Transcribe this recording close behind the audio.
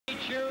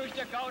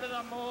to go to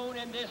the moon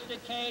in this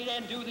decade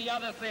and do the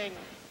other thing,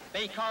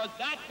 because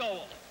that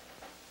goal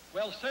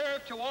will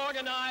serve to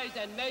organize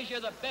and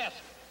measure the best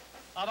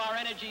of our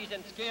energies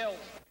and skills.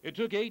 It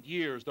took 8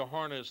 years to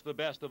harness the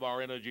best of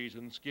our energies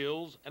and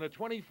skills and a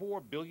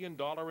 $24 billion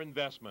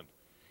investment.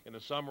 In the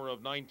summer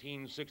of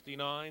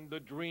 1969, the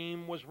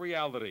dream was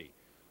reality.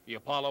 The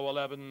Apollo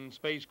 11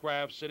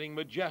 spacecraft sitting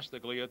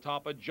majestically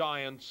atop a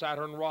giant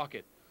Saturn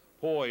rocket,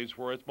 poised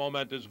for its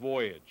momentous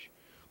voyage.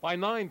 By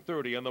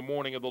 9:30 on the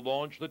morning of the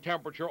launch, the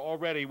temperature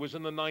already was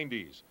in the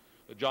 90s.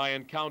 The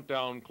giant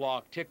countdown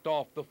clock ticked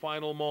off the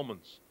final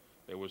moments.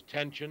 There was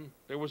tension,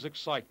 there was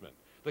excitement.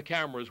 The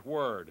cameras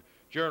whirred.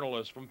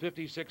 Journalists from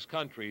 56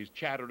 countries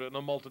chattered in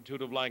a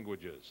multitude of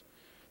languages.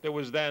 There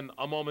was then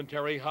a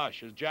momentary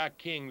hush as Jack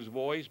King's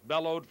voice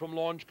bellowed from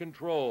launch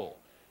control,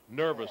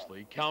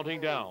 nervously counting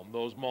down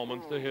those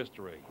moments to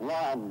history.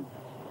 1,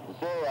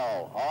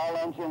 0, all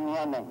engine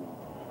running.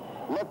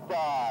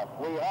 Liftoff.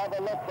 We have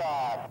a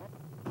liftoff.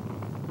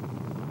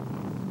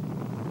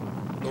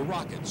 The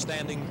rocket,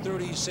 standing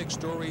 36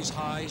 stories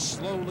high,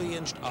 slowly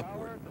inched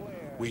upward.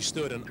 We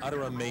stood in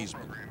utter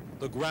amazement.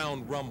 The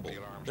ground rumbled.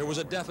 There was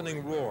a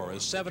deafening roar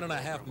as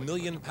 7.5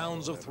 million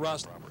pounds of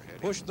thrust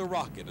pushed the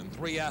rocket and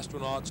 3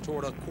 astronauts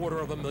toward a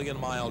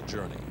 250,000-mile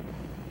journey.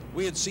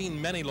 We had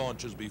seen many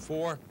launches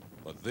before,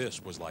 but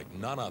this was like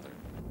none other.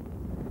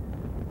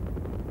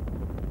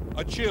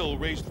 A chill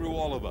raced through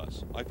all of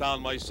us. I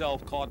found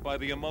myself caught by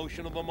the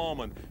emotion of the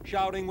moment,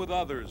 shouting with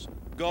others,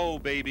 "Go,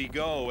 baby,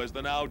 go," as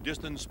the now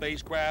distant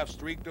spacecraft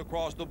streaked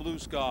across the blue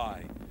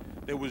sky.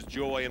 There was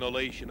joy and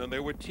elation, and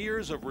there were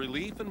tears of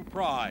relief and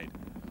pride.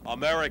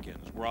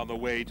 Americans were on the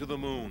way to the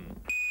moon.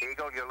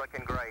 Eagle, you're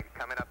looking great.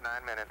 Coming up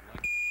 9 minutes.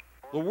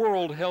 The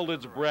world held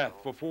its breath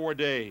for 4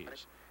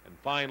 days. And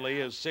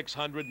finally, as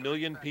 600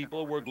 million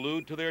people were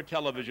glued to their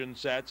television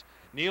sets,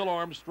 Neil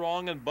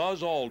Armstrong and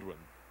Buzz Aldrin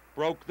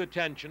broke the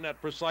tension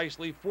at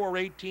precisely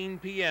 4:18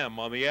 p.m.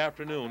 on the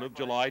afternoon of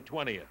July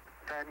 20th.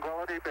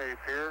 Tranquility Base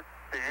here.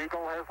 The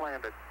Eagle has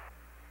landed.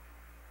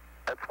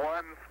 That's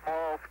one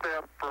small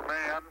step for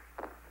man,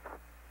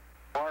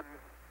 one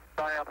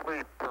giant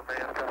leap for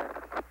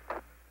mankind.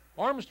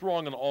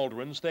 Armstrong and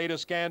Aldrin stayed a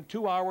scant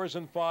 2 hours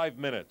and 5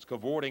 minutes,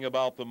 cavorting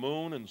about the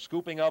moon and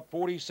scooping up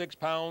 46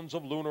 pounds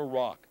of lunar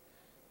rock.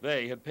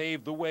 They had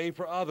paved the way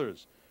for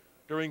others.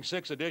 During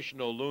 6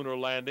 additional lunar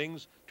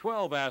landings,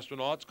 12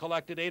 astronauts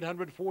collected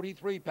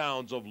 843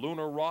 pounds of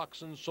lunar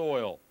rocks and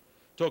soil,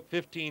 took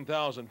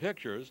 15,000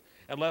 pictures,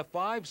 and left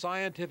 5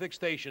 scientific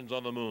stations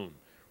on the moon,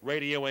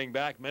 radioing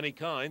back many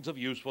kinds of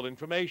useful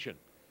information.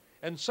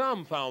 And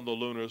some found the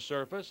lunar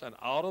surface an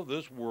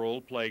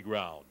out-of-this-world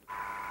playground.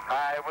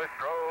 I was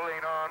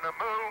strolling on the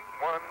moon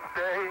one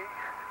day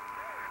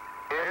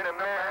in a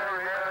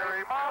merry,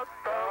 merry month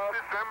of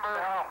December.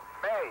 No,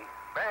 May,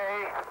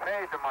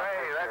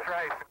 that's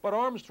right. But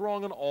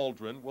Armstrong and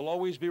Aldrin will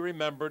always be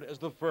remembered as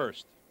the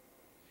first.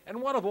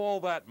 And what of all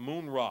that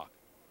moon rock?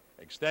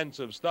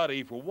 Extensive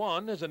study, for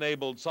one, has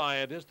enabled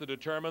scientists to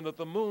determine that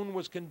the moon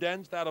was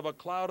condensed out of a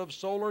cloud of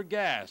solar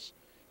gas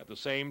at the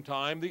same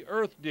time the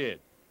Earth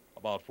did,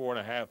 about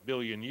 4.5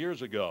 billion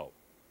years ago.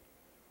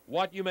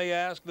 What, you may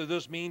ask, does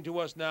this mean to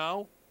us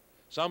now?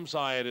 Some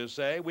scientists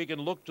say we can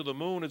look to the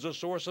moon as a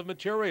source of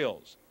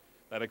materials.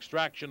 That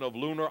extraction of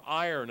lunar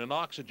iron and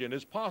oxygen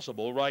is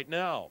possible right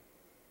now.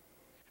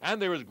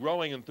 And there is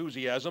growing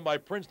enthusiasm by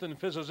Princeton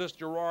physicist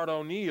Gerard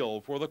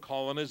O'Neill for the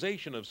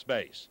colonization of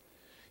space.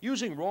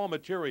 Using raw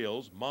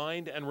materials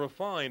mined and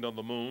refined on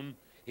the moon,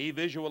 he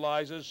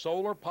visualizes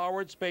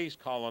solar-powered space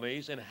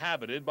colonies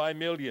inhabited by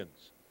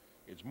millions.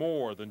 It's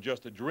more than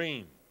just a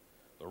dream.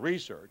 The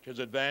research has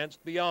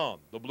advanced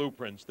beyond the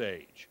blueprint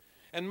stage.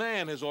 And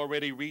man has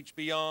already reached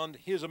beyond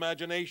his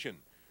imagination.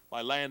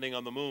 By landing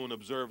on the moon,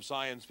 observed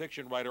science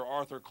fiction writer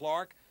Arthur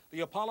Clarke,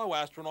 the Apollo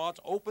astronauts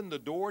opened the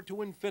door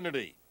to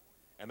infinity.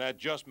 And that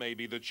just may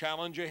be the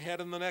challenge ahead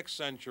in the next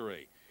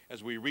century,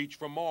 as we reach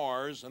for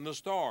Mars and the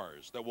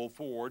stars that will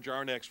forge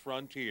our next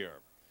frontier.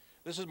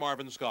 This is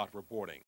Marvin Scott reporting.